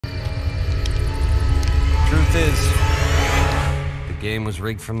truth is, the game was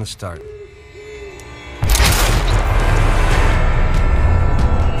rigged from the start.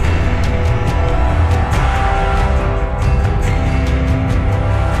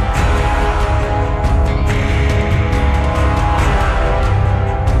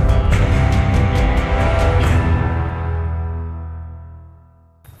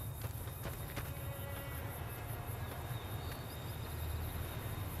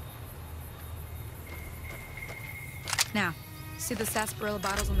 Now, see the sarsaparilla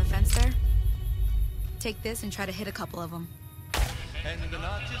bottles on the fence there? Take this and try to hit a couple of them.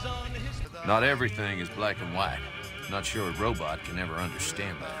 Not everything is black and white. Not sure a robot can ever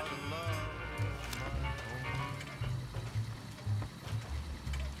understand that.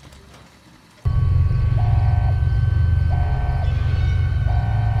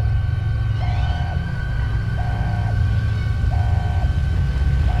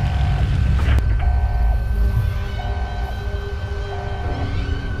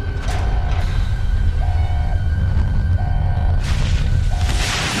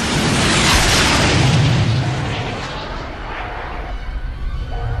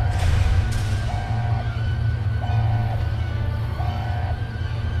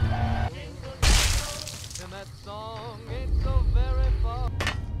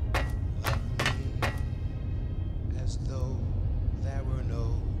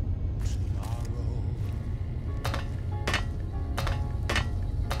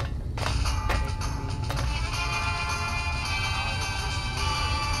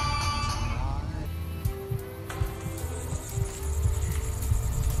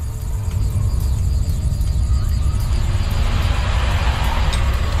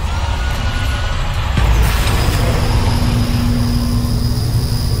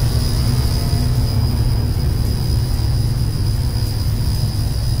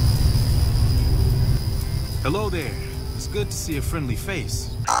 Hello there. It's good to see a friendly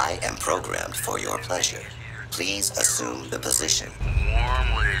face. I am programmed for your pleasure. Please assume the position. Warm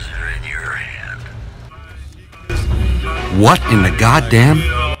laser in your hand. What in the goddamn?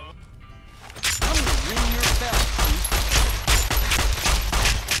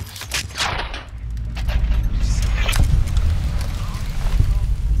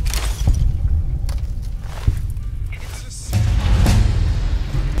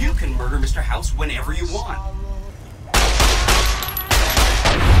 You can murder Mr. House whenever you want.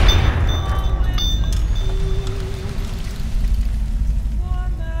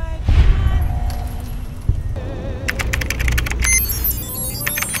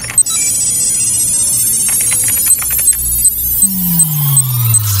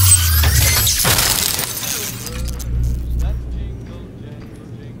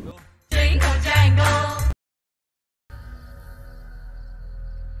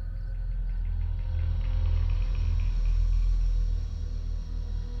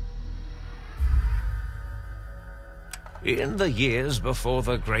 In the years before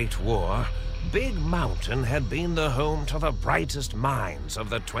the Great War, Big Mountain had been the home to the brightest minds of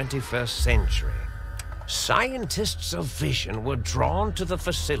the 21st century. Scientists of vision were drawn to the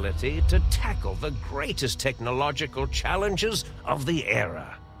facility to tackle the greatest technological challenges of the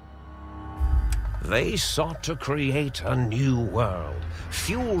era. They sought to create a new world,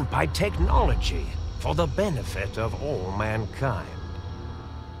 fueled by technology for the benefit of all mankind.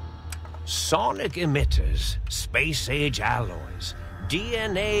 Sonic emitters, space-age alloys,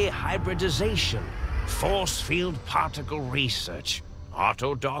 DNA hybridization, force field particle research,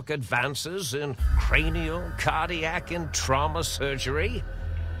 autodoc advances in cranial, cardiac, and trauma surgery.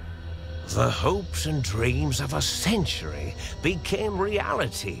 The hopes and dreams of a century became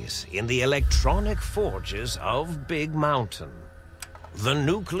realities in the electronic forges of Big Mountain. The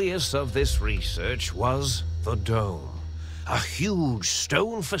nucleus of this research was the Dome. A huge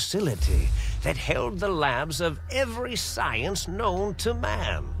stone facility that held the labs of every science known to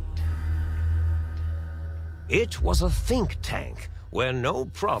man. It was a think tank where no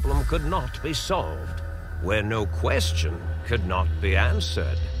problem could not be solved, where no question could not be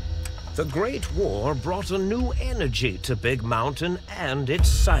answered. The Great War brought a new energy to Big Mountain and its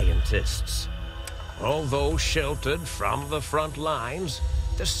scientists. Although sheltered from the front lines,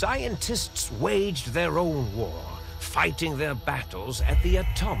 the scientists waged their own war, fighting their battles at the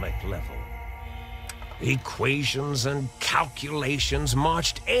atomic level. Equations and calculations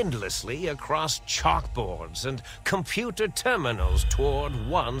marched endlessly across chalkboards and computer terminals toward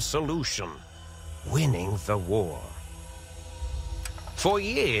one solution: winning the war. For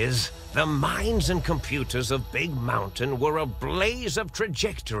years, the minds and computers of Big Mountain were a blaze of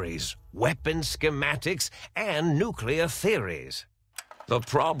trajectories, weapon schematics, and nuclear theories. The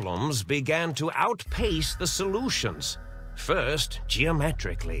problems began to outpace the solutions. First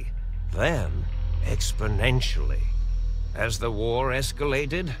geometrically, then exponentially. As the war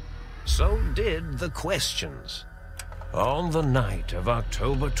escalated, so did the questions. On the night of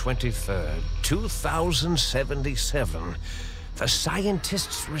October 23rd, 2077, the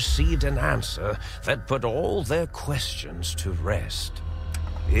scientists received an answer that put all their questions to rest.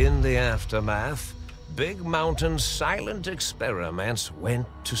 In the aftermath, Big Mountain's silent experiments went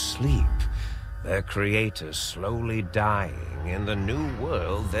to sleep, their creators slowly dying in the new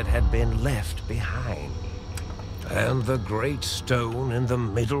world that had been left behind. And the great stone in the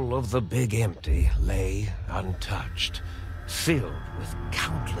middle of the Big Empty lay untouched, filled with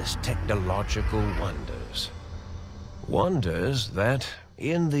countless technological wonders. Wonders that,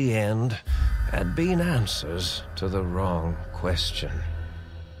 in the end, had been answers to the wrong question.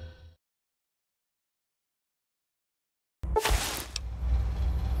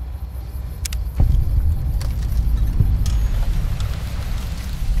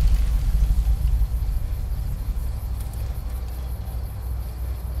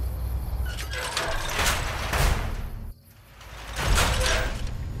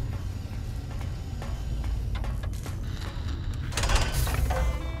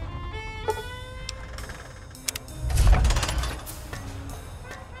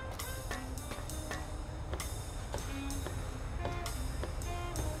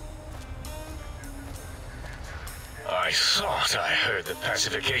 I thought I heard the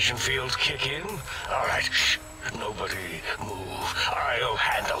pacification field kick in. All right, shh. Nobody move. I'll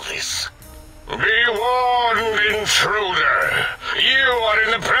handle this. Be warned, intruder. You are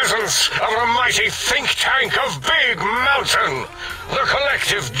in the presence of the mighty think tank of Big Mountain. The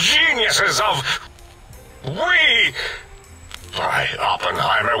collective geniuses of... We... By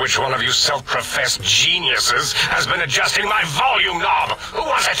Oppenheimer, which one of you self-professed geniuses has been adjusting my volume knob? Who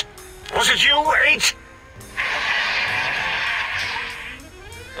was it? Was it you, 8?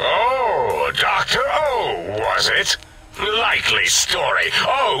 Oh, Dr. O, was it? Likely story.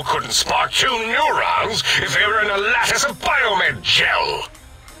 O couldn't spark 2 neurons if they were in a lattice of biomed gel.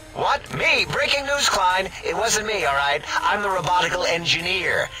 What? Me? Breaking news, Klein. It wasn't me, all right? I'm the robotical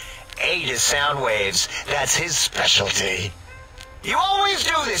engineer. 8 is sound waves. That's his specialty. You always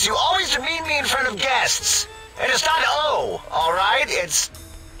do this. You always demean me in front of guests. And it's not O, all right? It's...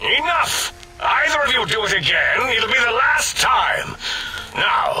 Enough! Either of you do it again, it'll be the last time.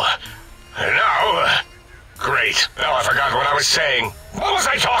 Now... Great. Now I forgot what I was saying. What was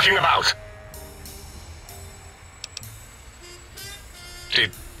I talking about?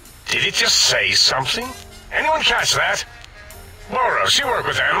 Did it just say something? Anyone catch that? Boros, you work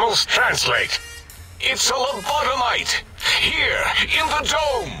with animals. Translate. It's a lobotomite. Here, in the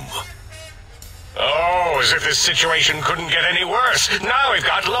dome. Oh, as if this situation couldn't get any worse. Now we've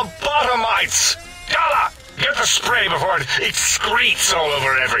got lobotomites. Dala, get the spray before it excretes all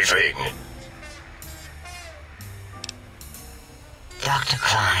over everything. Dr.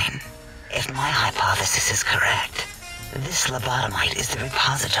 Klein, if my hypothesis is correct, this lobotomite is the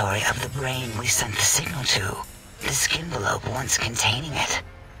repository of the brain we sent the signal to, the skinvelope once containing it.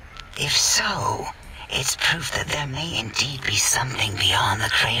 If so, it's proof that there may indeed be something beyond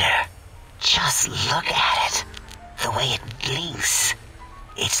the crater. Just look at it. The way it blinks.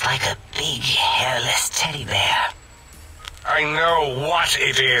 It's like a big, hairless teddy bear. I know what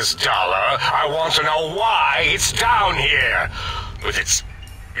it is, Dollar. I want to know why it's down here. With its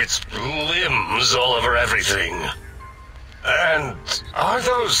limbs all over everything. And are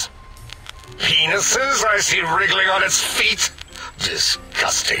those penises I see wriggling on its feet?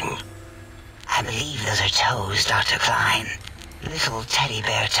 Disgusting. I believe those are toes, Dr. Klein. Little teddy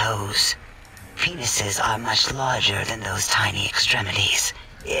bear toes. Penises are much larger than those tiny extremities.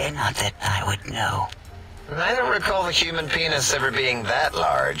 Not that I would know. I don't recall the human penis ever being that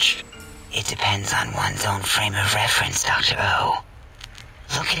large. It depends on one's own frame of reference, Dr. O.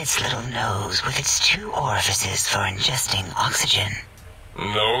 Look at its little nose with its 2 orifices for ingesting oxygen.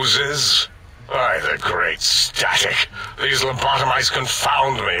 Noses? Why, the great static. These lobotomites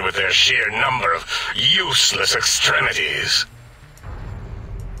confound me with their sheer number of useless extremities.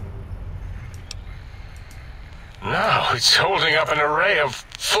 Now it's holding up an array of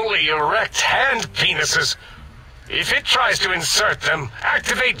fully erect hand penises. If it tries to insert them,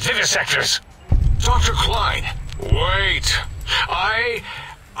 activate vivisectors. Dr. Klein, wait.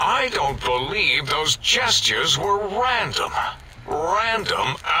 I don't believe those gestures were random.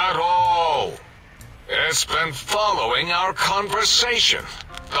 Random at all. It's been following our conversation.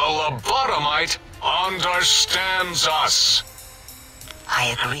 The lobotomite understands us.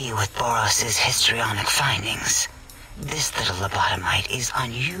 I agree with Boros's histrionic findings. This little lobotomite is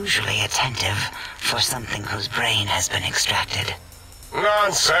unusually attentive for something whose brain has been extracted.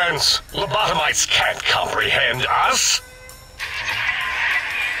 Nonsense! Lobotomites can't comprehend us!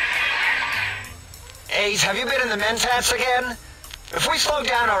 8, have you been in the mentats again? If we slow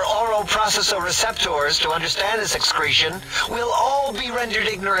down our oral processoreceptors to understand this excretion, we'll all be rendered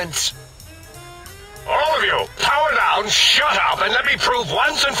ignorant. All of you, power down, shut up, and let me prove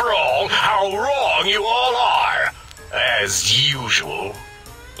once and for all how wrong you all are. As usual.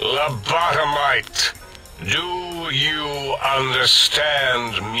 Lobotomite, do you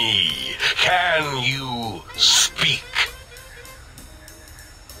understand me? Can you speak?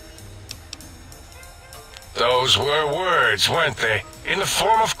 Those were words, weren't they? In the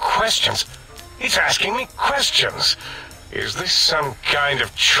form of questions. It's asking me questions. Is this some kind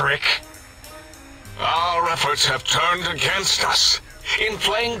of trick? Our efforts have turned against us. In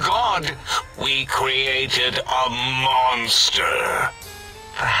playing God, we created a monster.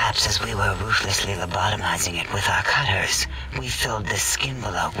 Perhaps as we were ruthlessly lobotomizing it with our cutters, we filled the skin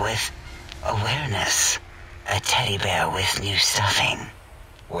envelope with awareness. A teddy bear with new stuffing.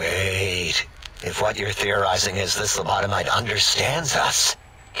 Wait. If what you're theorizing is this lobotomite understands us,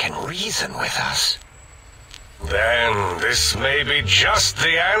 can reason with us, then this may be just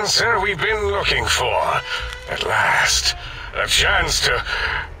the answer we've been looking for. At last, a chance to...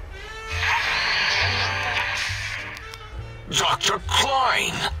 Dr.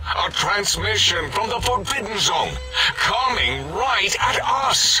 Klein, a transmission from the Forbidden Zone, coming right at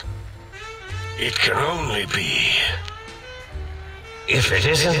us. It can only be... If it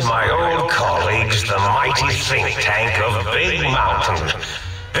isn't my old colleagues, the mighty think tank of Big Mountain.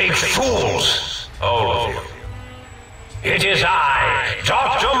 Big fools, all of you. It is I,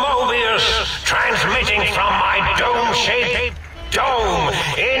 Dr. Mobius, transmitting from my dome-shaped dome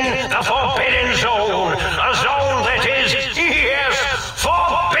in the Forbidden Zone. A zone that is, yes,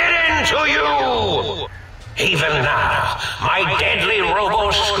 forbidden to you. Even now, my deadly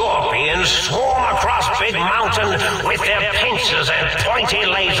robo-scorpions swarm across Big Mountain with their pincers and pointy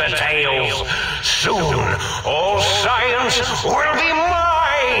laser tails. Soon, all science will be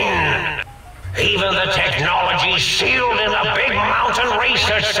mine! Even the technology sealed in the Big Mountain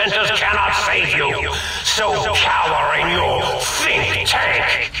research centers cannot save you. So cower in your think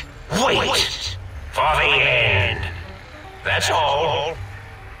tank. Wait for the end. That's all.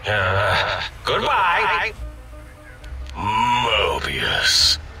 Goodbye.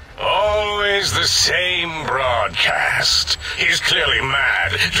 Mobius. Always the same broadcast. He's clearly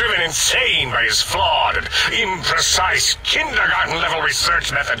mad, driven insane by his flawed and imprecise kindergarten-level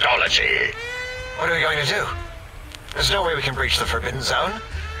research methodology. What are we going to do? There's no way we can breach the Forbidden Zone.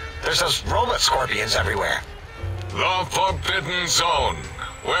 There's those robot scorpions everywhere. The Forbidden Zone,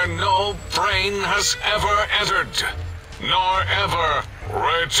 where no brain has ever entered, nor ever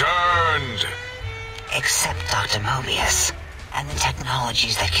returned. Except Dr. Mobius, and the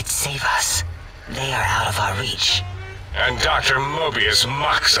technologies that could save us. They are out of our reach. And Dr. Mobius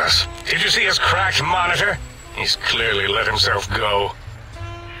mocks us. Did you see his cracked monitor? He's clearly let himself go.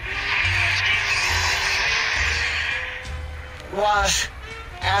 What?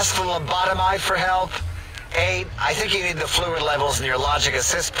 Ask the lobotomite for help? 8, I think you need the fluid levels in your logic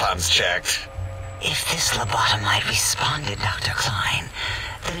assist pumps checked. If this lobotomite responded, Dr. Klein,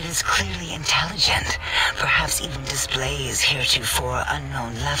 then it is clearly intelligent, perhaps even displays heretofore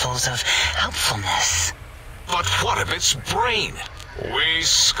unknown levels of helpfulness. But what of its brain? We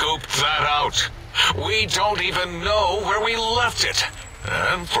scooped that out. We don't even know where we left it.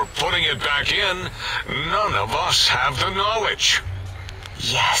 And for putting it back in, none of us have the knowledge.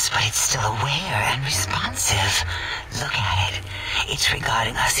 Yes, but it's still aware and responsive. Look at it. It's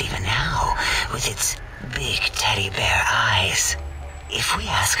regarding us even now, with its big teddy bear eyes. If we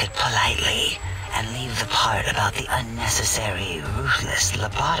ask it politely, and leave the part about the unnecessary, ruthless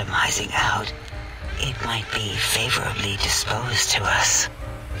lobotomizing out, it might be favorably disposed to us.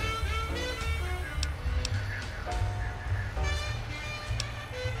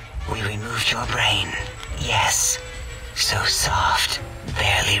 We removed your brain, yes. So soft,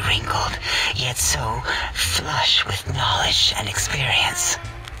 barely wrinkled, yet so flush with knowledge and experience.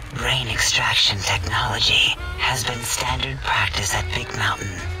 Brain extraction technology has been standard practice at Big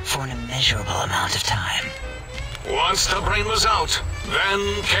Mountain for an immeasurable amount of time. Once the brain was out,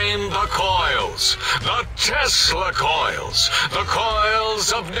 then came the coils. The Tesla coils. The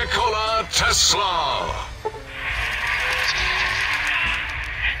coils of Nikola Tesla.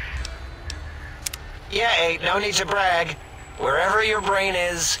 Yeah, 8, no need to brag. Wherever your brain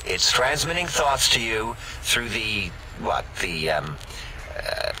is, it's transmitting thoughts to you through the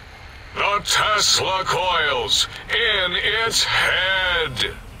The Tesla coils in its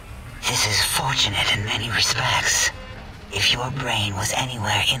head. This is fortunate in many respects. If your brain was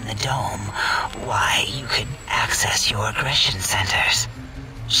anywhere in the dome, why, you could access your aggression centers.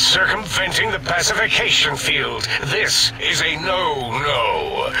 Circumventing the pacification field. This is a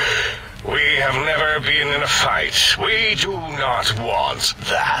no-no. We have never been in a fight. We do not want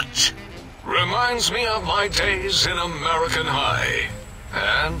that. Reminds me of my days in American High.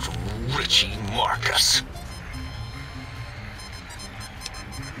 And Richie Marcus.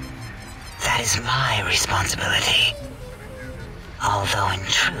 That is my responsibility. Although in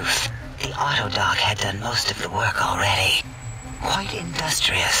truth, the autodoc had done most of the work already. Quite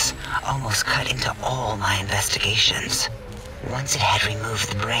industrious, almost cut into all my investigations. Once it had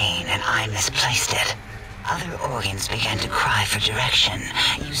removed the brain and I misplaced it, other organs began to cry for direction,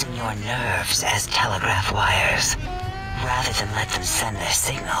 using your nerves as telegraph wires. Rather than let them send their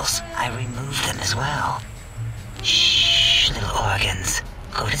signals, I removed them as well. Shh, little organs.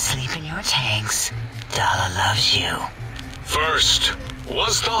 Go to sleep in your tanks. Dala loves you. First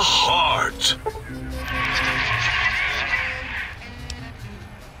was the heart.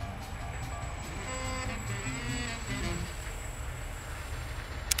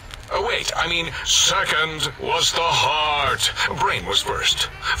 Wait, I mean, second was the heart. Brain was first.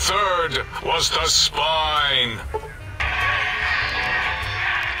 Third was the spine.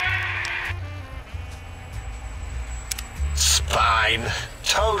 Spine.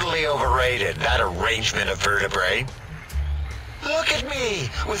 Totally overrated, that arrangement of vertebrae. Look at me,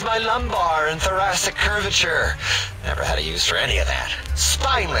 with my lumbar and thoracic curvature. Never had a use for any of that.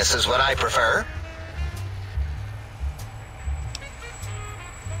 Spineless is what I prefer.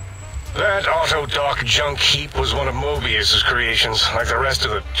 That autodoc junk heap was one of Mobius's creations, like the rest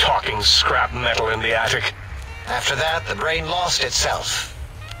of the talking scrap metal in the attic. After that, the brain lost itself.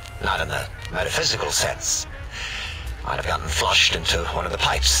 Not in the metaphysical sense. Might have gotten flushed into one of the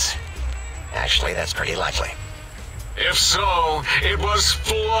pipes. Actually, that's pretty likely. If so, it was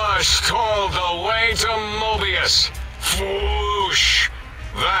flushed all the way to Mobius. Flush.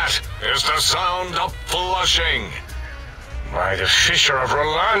 That is the sound of flushing. By the Fisher of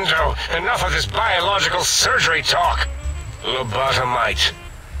Rolando, enough of this biological surgery talk. Lobotomite,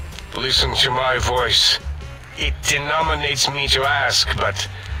 listen to my voice. It denominates me to ask, but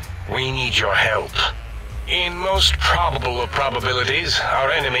we need your help. In most probable of probabilities, our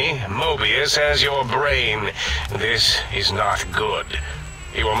enemy, Mobius, has your brain. This is not good.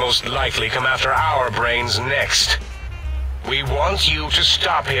 He will most likely come after our brains next. We want you to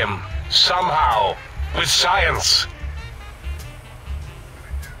stop him, somehow, with science.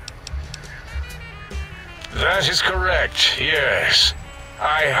 That is correct, yes.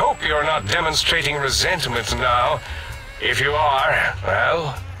 I hope you're not demonstrating resentment now. If you are,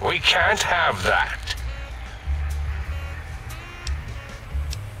 well, we can't have that.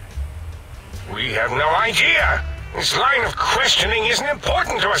 We have no idea. This line of questioning isn't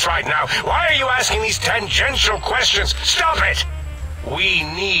important to us right now. Why are you asking these tangential questions? Stop it! We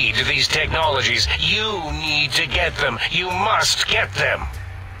need these technologies. You need to get them. You must get them.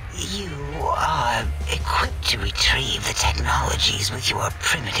 You are equipped to retrieve the technologies with your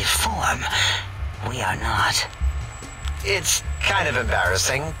primitive form. We are not. It's kind of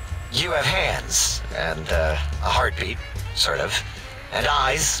embarrassing. You have hands, and a heartbeat, sort of. And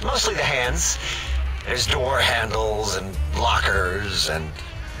eyes, mostly the hands. There's door handles and lockers and...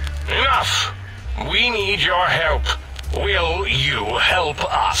 Enough! We need your help. Will you help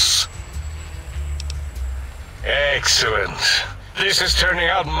us? Excellent. This is turning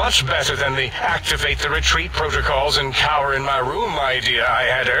out much better than the activate the retreat protocols and cower in my room idea I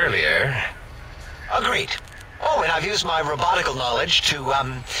had earlier. Agreed. Oh, and I've used my robotical knowledge to,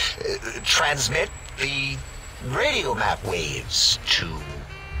 transmit the radio map waves to...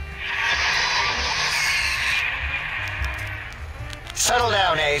 Settle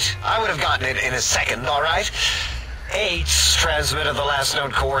down, 8. I would have gotten it in a second, all right? 8's transmitted the last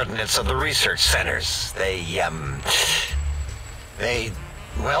known coordinates of the research centers. They,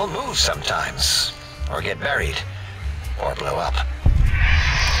 well, move sometimes. Or get buried. Or blow up.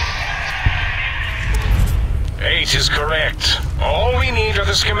 8 is correct. All we need are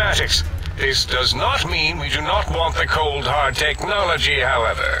the schematics. This does not mean we do not want the cold, hard technology,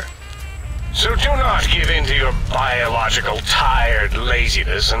 however. So do not give in to your biological tired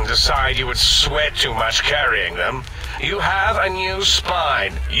laziness and decide you would sweat too much carrying them. You have a new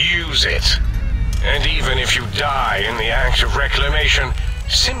spine. Use it. And even if you die in the act of reclamation,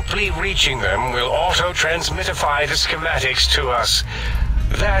 simply reaching them will auto-transmitify the schematics to us.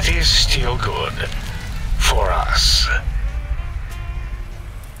 That is still good. For us.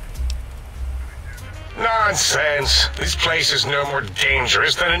 Nonsense. This place is no more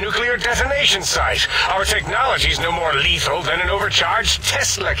dangerous than a nuclear detonation site. Our technology's no more lethal than an overcharged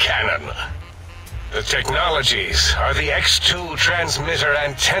Tesla cannon. The technologies are the X2 transmitter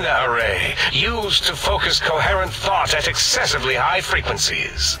antenna array, used to focus coherent thought at excessively high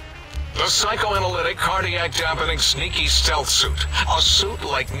frequencies. The psychoanalytic, cardiac dampening, sneaky stealth suit. A suit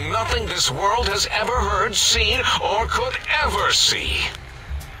like nothing this world has ever heard, seen, or could ever see.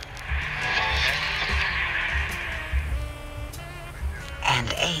 And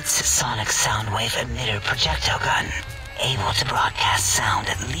 8's sonic sound wave emitter projectile gun, able to broadcast sound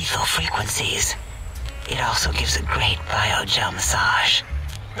at lethal frequencies. It also gives a great biogel massage.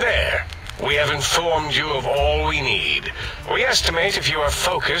 There. We have informed you of all we need. We estimate if you are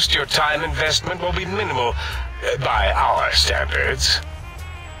focused, your time investment will be minimal, by our standards.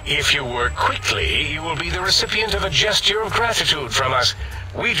 If you work quickly, you will be the recipient of a gesture of gratitude from us.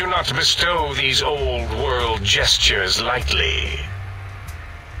 We do not bestow these old-world gestures lightly.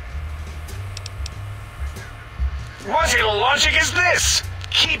 What illogic is this?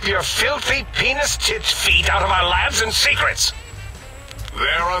 Keep your filthy, penis-tipped feet out of our labs and secrets!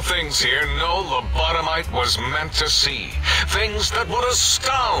 There are things here no lobotomite was meant to see. Things that would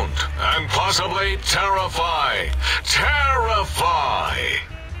astound and possibly terrify. Terrify!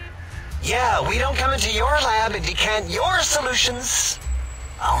 Yeah, we don't come into your lab and decant your solutions.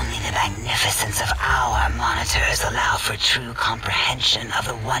 Only the magnificence of our monitors allow for true comprehension of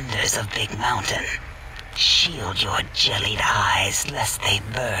the wonders of Big Mountain. Shield your jellied eyes lest they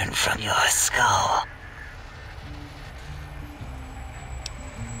burn from your skull.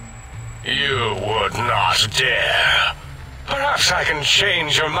 You would not dare. Perhaps I can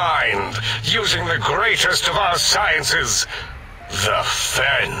change your mind, using the greatest of our sciences, the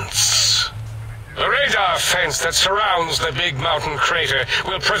fence. The radar fence that surrounds the Big Mountain crater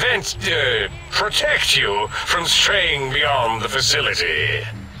will protect you from straying beyond the facility.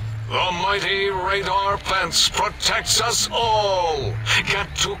 The mighty radar fence protects us all.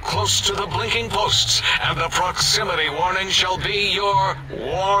 Get too close to the blinking posts, and the proximity warning shall be your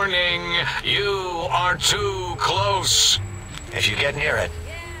warning. You are too close. If you get near it,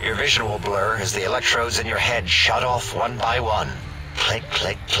 your vision will blur as the electrodes in your head shut off one by one. Click,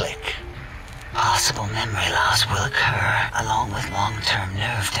 click, click. Possible memory loss will occur, along with long-term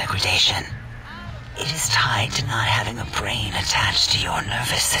nerve degradation. It is tied to not having a brain attached to your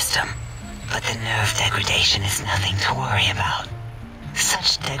nervous system, but the nerve degradation is nothing to worry about.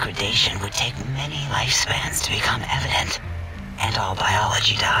 Such degradation would take many lifespans to become evident, and all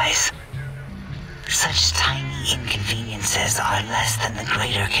biology dies. Such tiny inconveniences are less than the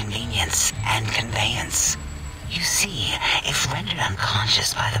greater convenience and conveyance. You see, if rendered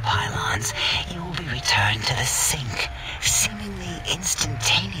unconscious by the pylons, you will be returned to the sink, seemingly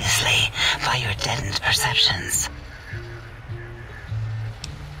instantaneously by your deadened perceptions.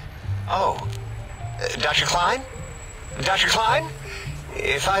 Oh, Dr. Klein? Dr. Klein?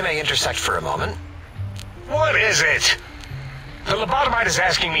 If I may intersect for a moment. What is it? The lobotomite is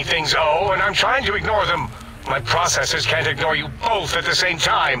asking me things, and I'm trying to ignore them. My processors can't ignore you both at the same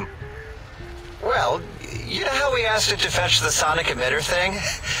time. Well, you know how we asked it to fetch the sonic emitter thing?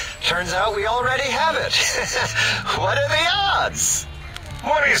 Turns out we already have it. What are the odds?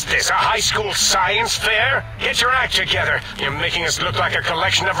 What is this, a high school science fair? Get your act together. You're making us look like a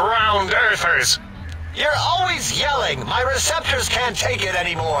collection of round earthers. You're always yelling. My receptors can't take it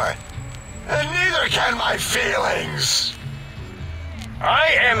anymore. And neither can my feelings. I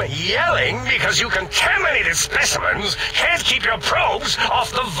am yelling because you contaminated specimens can't keep your probes off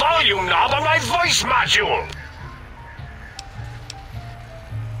the volume knob on my voice module.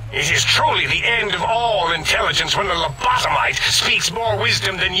 It is truly the end of all intelligence when the lobotomite speaks more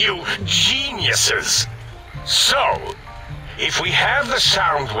wisdom than you geniuses. So, if we have the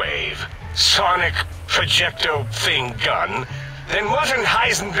sound wave, sonic projecto thing gun, then what in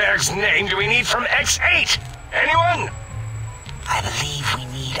Heisenberg's name do we need from X8? Anyone? I believe we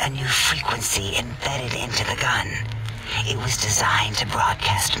need a new frequency embedded into the gun. It was designed to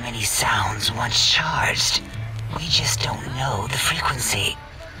broadcast many sounds once charged. We just don't know the frequency.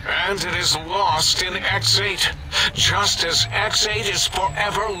 And it is lost in X8, just as X8 is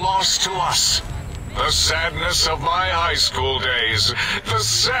forever lost to us. The sadness of my high school days, the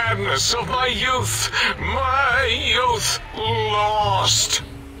sadness of my youth lost.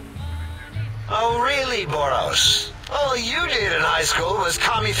 Oh, really, Boros? All you did in high school was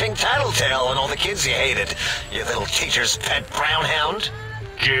call me Fink Tattletale and all the kids you hated, you little teacher's pet brown hound.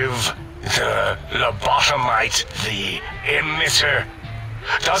 Give the lobotomite the emitter.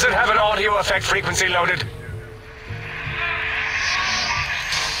 Does it have an audio effect frequency loaded?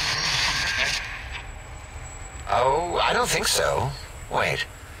 Oh, I don't think so. Wait.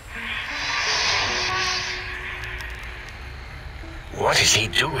 What is he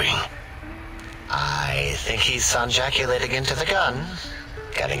doing? I think he's sonjaculating into the gun.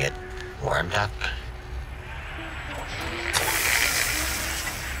 Getting it warmed up.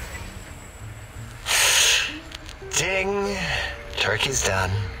 Ding. Turkey's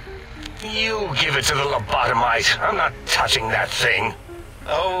done. You give it to the lobotomite. I'm not touching that thing.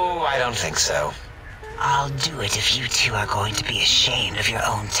 Oh, I don't think so. I'll do it if you two are going to be ashamed of your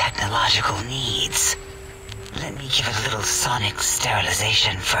own technological needs. Let me give a little sonic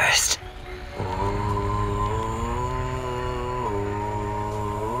sterilization first.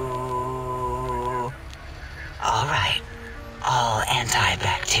 All right. All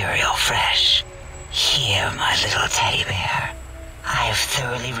antibacterial fresh. Here, my little teddy bear. I have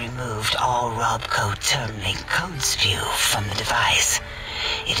thoroughly removed all Robco termlink code spew from the device.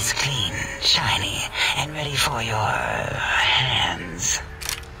 It is clean, shiny, and ready for your hands.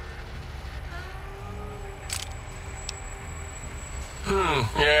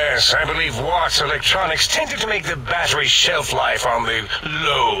 Yes, I believe Watt's Electronics tended to make the battery shelf life on the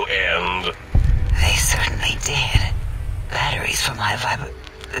low end. They certainly did. Batteries for my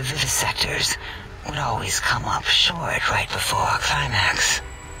vivisectors would always come up short right before climax.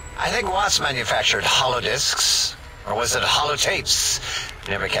 I think Watts manufactured holodiscs, or was it holotapes?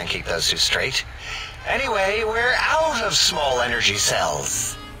 Never can keep those two straight. Anyway, we're out of small energy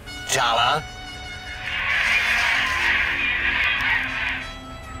cells. Dala?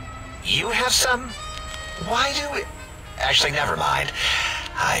 You have some? Why do we... Actually, never mind.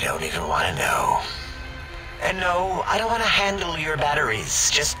 I don't even want to know. And no, I don't want to handle your batteries.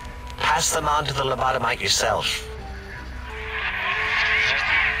 Just pass them on to the lobotomite yourself.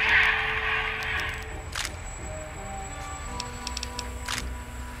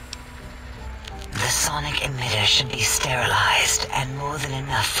 The sonic emitter should be sterilized and more than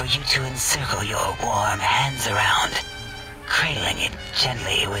enough for you to encircle your warm hands around, cradling it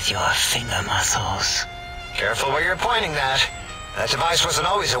gently with your finger muscles. Careful where you're pointing that. That device wasn't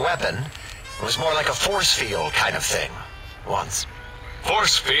always a weapon. It was more like a force field kind of thing. Once.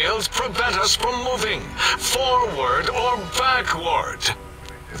 Force fields prevent us from moving forward or backward.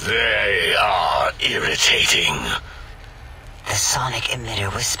 They are irritating. The sonic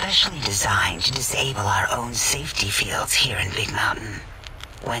emitter was specially designed to disable our own safety fields here in Big Mountain.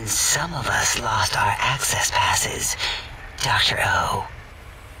 When some of us lost our access passes, Dr. O.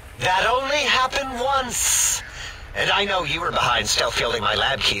 That only happened once. And I know you were behind stealth fielding my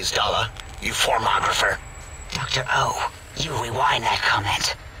lab keys, Dala. You formographer. Dr. O, you rewind that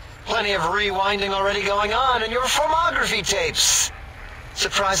comment. Plenty of rewinding already going on in your formography tapes.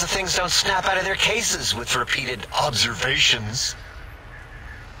 Surprised the things don't snap out of their cases with repeated observations.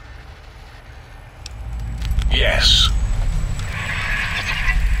 Yes.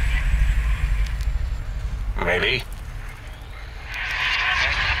 Maybe.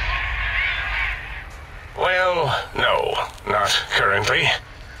 Well, no, not currently.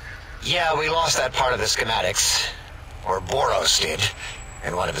 Yeah, we lost that part of the schematics. Or Boros did,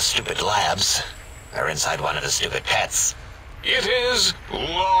 in one of the stupid labs. Or inside one of the stupid pets. It is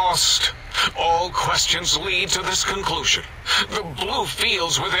lost. All questions lead to this conclusion. The blue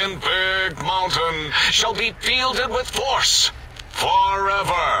fields within Big Mountain shall be fielded with force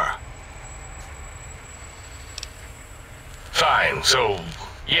forever. Fine, so,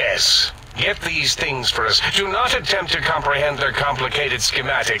 yes. Get these things for us. Do not attempt to comprehend their complicated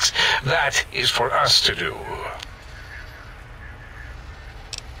schematics. That is for us to do.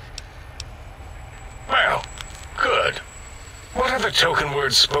 Well, good. What are the token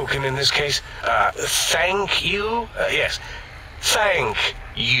words spoken in this case? Thank you? Yes. Thank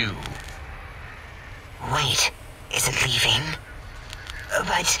you. Wait, is it leaving?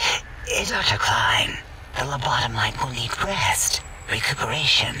 But, Dr. Klein, the lobotomite will need rest,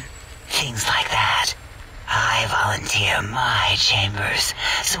 recuperation, things like that. I volunteer my chambers,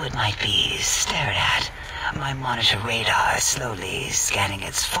 so it might be stared at. My monitor radar slowly scanning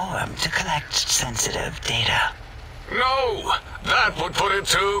its form to collect sensitive data. No, that would put it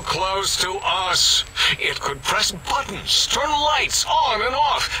too close to us. It could press buttons, turn lights on and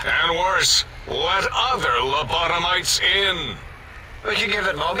off, and worse, let other lobotomites in. We could give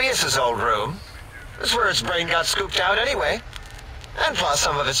it Mobius's old room. That's where its brain got scooped out anyway. And plus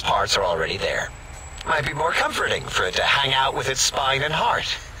some of its parts are already there. Might be more comforting for it to hang out with its spine and heart.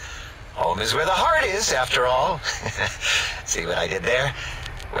 Home is where the heart is, after all. See what I did there?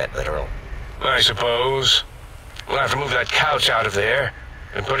 Went literal. I suppose. We'll have to move that couch out of there.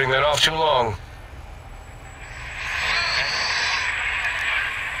 Been putting that off too long.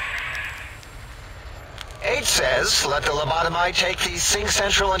 8 says, let the lobotomite take the Sync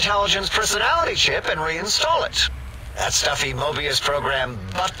Central Intelligence personality chip and reinstall it. That stuffy Mobius program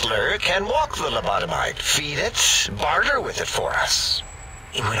butler can walk the lobotomite, feed it, barter with it for us.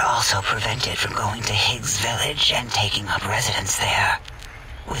 It would also prevent it from going to Higgs Village and taking up residence there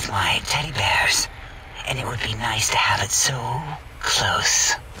with my teddy bears. And it would be nice to have it so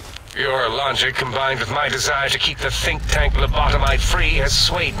close. Your logic combined with my desire to keep the think tank lobotomite free has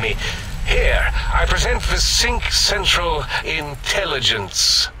swayed me. Here, I present the Sync Central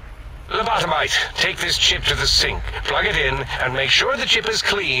Intelligence. Lobotomite, take this chip to the sink, plug it in, and make sure the chip is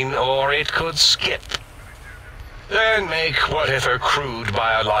clean, or it could skip. Then make whatever crude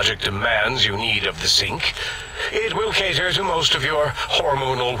biologic demands you need of the sink. It will cater to most of your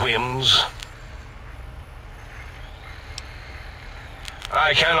hormonal whims.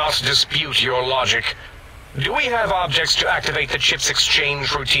 I cannot dispute your logic. Do we have objects to activate the chip's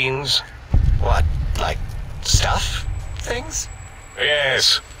exchange routines? What, like stuff? Things?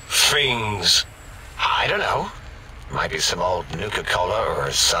 Yes, things. I don't know. Might be some old Nuka-Cola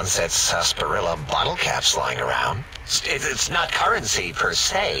or Sunset Sarsaparilla bottle caps lying around. It's not currency per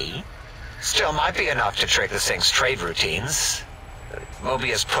se. Still might be enough to trick the Sync's trade routines.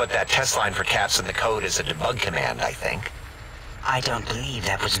 Mobius put that test line for caps in the code as a debug command, I think. I don't believe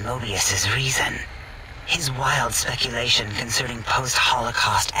that was Mobius's reason. His wild speculation concerning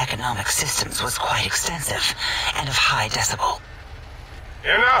post-Holocaust economic systems was quite extensive and of high decibel.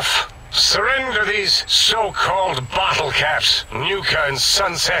 Enough! Surrender these so-called bottle caps, Nuka and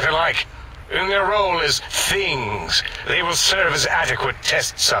Sunset alike. In their role as things, they will serve as adequate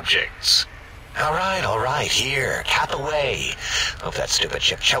test subjects. All right, here, cap away. Hope that stupid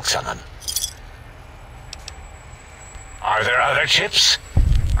chip chokes on them. Are there other chips?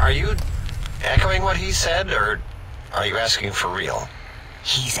 Are you echoing what he said, or are you asking for real?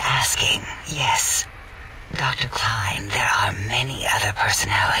 He's asking, yes. Dr. Klein, there are many other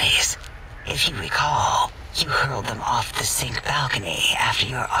personalities. If you recall, you hurled them off the Sync balcony after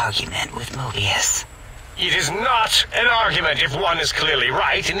your argument with Mobius. It is not an argument if one is clearly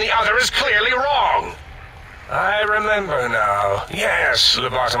right and the other is clearly wrong. I remember now. Yes,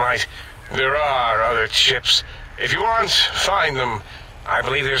 lobotomite. There are other chips. If you want, find them. I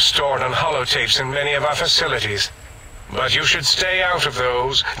believe they're stored on holotapes in many of our facilities. But you should stay out of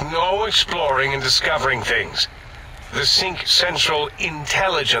those. No exploring and discovering things. The Sync Central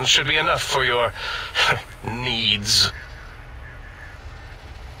Intelligence should be enough for your needs.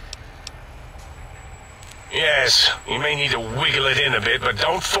 Yes, you may need to wiggle it in a bit, but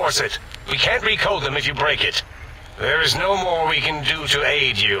don't force it. We can't recode them if you break it. There is no more we can do to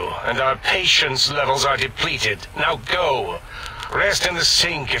aid you, and our patience levels are depleted. Now go. Rest in the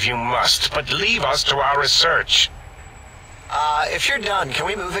sink if you must, but leave us to our research. If you're done, can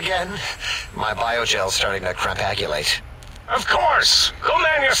we move again? My biogel's starting to crampagulate. Of course! Go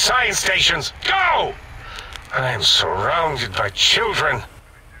man your science stations! Go! I am surrounded by children.